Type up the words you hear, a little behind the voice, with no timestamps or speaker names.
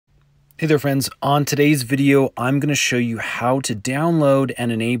Hey there friends, on today's video, I'm going to show you how to download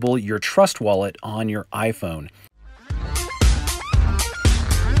and enable your TrustWallet on your iPhone.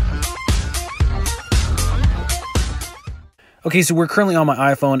 Okay, so we're currently on my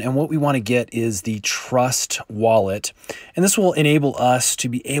iPhone and what we want to get is the TrustWallet. And this will enable us to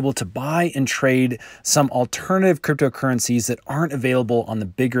be able to buy and trade some alternative cryptocurrencies that aren't available on the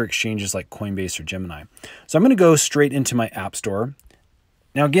bigger exchanges like Coinbase or Gemini. So I'm going to go straight into my App Store.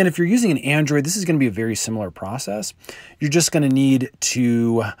 Now, again, if you're using an Android, this is going to be a very similar process. You're just going to need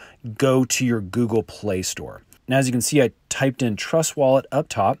to go to your Google Play Store. Now, as you can see, I typed in TrustWallet up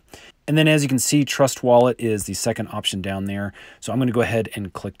top. And then as you can see, TrustWallet is the second option down there. So I'm going to go ahead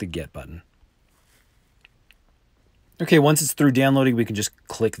and click the Get button. Okay, once it's through downloading, we can just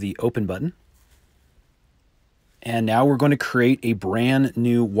click the Open button. And now we're going to create a brand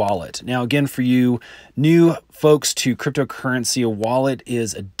new wallet. Now, again, for you new folks to cryptocurrency, a wallet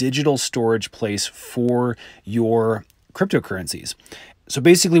is a digital storage place for your cryptocurrencies. So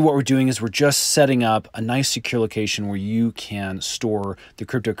basically what we're doing is we're just setting up a nice secure location where you can store the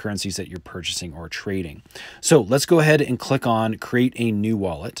cryptocurrencies that you're purchasing or trading. So let's go ahead and click on Create a New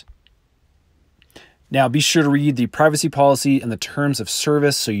Wallet. Now, be sure to read the privacy policy and the terms of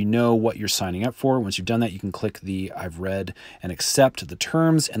service so you know what you're signing up for. Once you've done that, you can click the I've read and accept the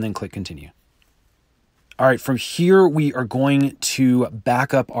terms and then click Continue. All right, from here, we are going to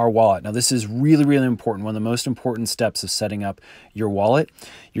back up our wallet. Now, this is really, really important. One of the most important steps of setting up your wallet.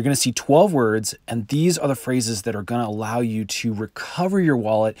 You're going to see 12 words, and these are the phrases that are going to allow you to recover your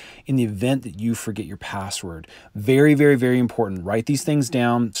wallet in the event that you forget your password. Very, very, very important. Write these things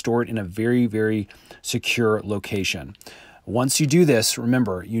down, store it in a very, very secure location. Once you do this,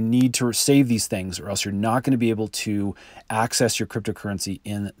 remember, you need to save these things or else you're not going to be able to access your cryptocurrency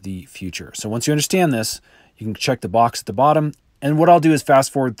in the future. So once you understand this, you can check the box at the bottom. And what I'll do is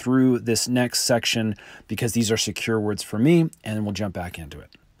fast forward through this next section because these are secure words for me, and then we'll jump back into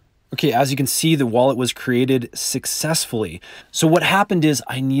it. Okay, as you can see, the wallet was created successfully. So what happened is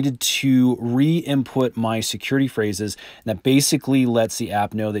I needed to re-input my security phrases, and that basically lets the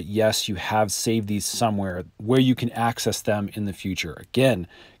app know that yes, you have saved these somewhere where you can access them in the future. Again,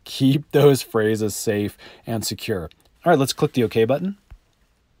 keep those phrases safe and secure. All right, let's click the OK button.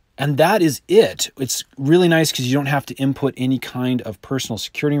 And that is it. It's really nice because you don't have to input any kind of personal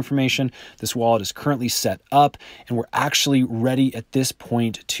security information. This wallet is currently set up and we're actually ready at this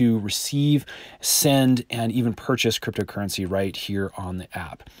point to receive, send, and even purchase cryptocurrency right here on the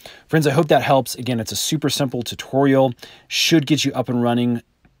app. Friends, I hope that helps. Again, it's a super simple tutorial, should get you up and running.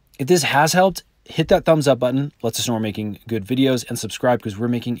 If this has helped, hit that thumbs up button, lets us know we're making good videos, and subscribe because we're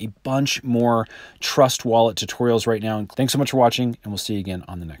making a bunch more TrustWallet tutorials right now. And thanks so much for watching, and we'll see you again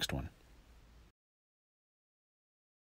on the next one.